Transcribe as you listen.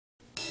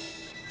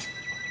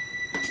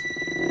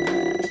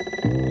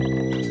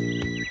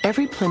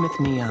Every Plymouth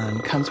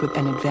Neon comes with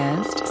an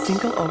advanced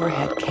single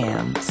overhead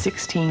cam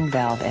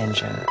 16-valve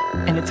engine,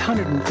 and its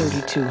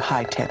 132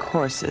 high-tech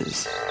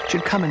horses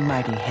should come in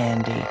mighty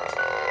handy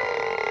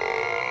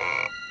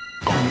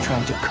when you're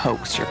trying to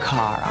coax your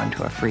car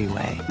onto a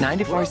freeway.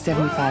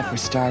 $94.75 for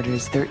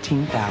starters,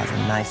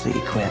 $13,000 nicely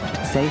equipped.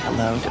 Say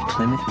hello to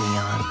Plymouth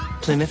Neon.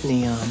 Plymouth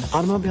Neon,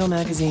 Automobile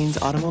Magazine's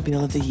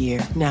Automobile of the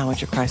Year, now at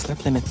your Chrysler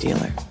Plymouth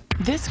dealer.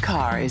 This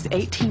car is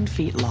 18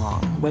 feet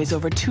long, weighs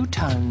over 2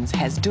 tons,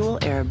 has dual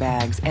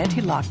airbags,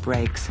 anti-lock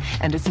brakes,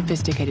 and a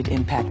sophisticated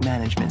impact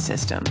management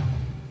system.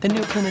 The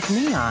new Plymouth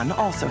Neon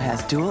also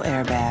has dual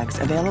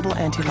airbags, available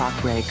anti-lock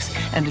brakes,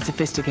 and a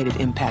sophisticated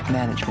impact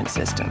management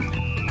system.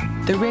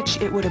 The rich,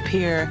 it would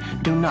appear,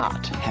 do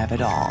not have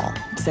it all.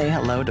 Say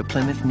hello to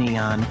Plymouth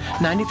Neon.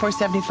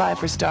 $94.75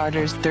 for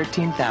starters,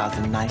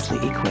 $13,000 nicely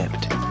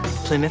equipped.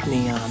 Plymouth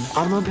Neon,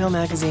 Automobile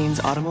Magazine's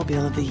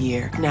Automobile of the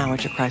Year, now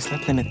at your Chrysler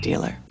Plymouth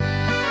dealer.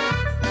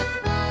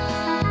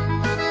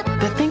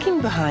 The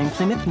thinking behind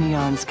Plymouth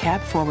Neon's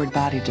cab-forward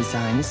body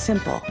design is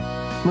simple.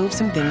 Move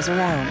some things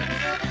around.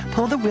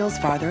 Pull the wheels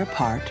farther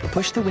apart,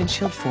 push the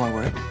windshield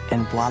forward,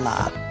 and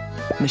voila.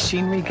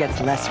 Machinery gets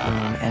less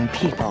room and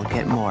people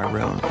get more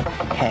room.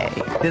 Hey,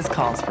 this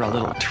calls for a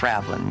little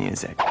traveling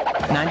music.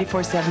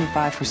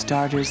 $94.75 for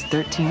starters,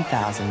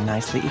 $13,000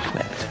 nicely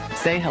equipped.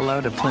 Say hello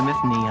to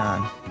Plymouth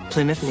Neon.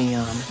 Plymouth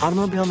Neon,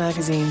 Automobile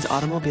Magazine's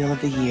Automobile of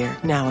the Year,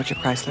 now at your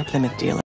Chrysler Plymouth dealer.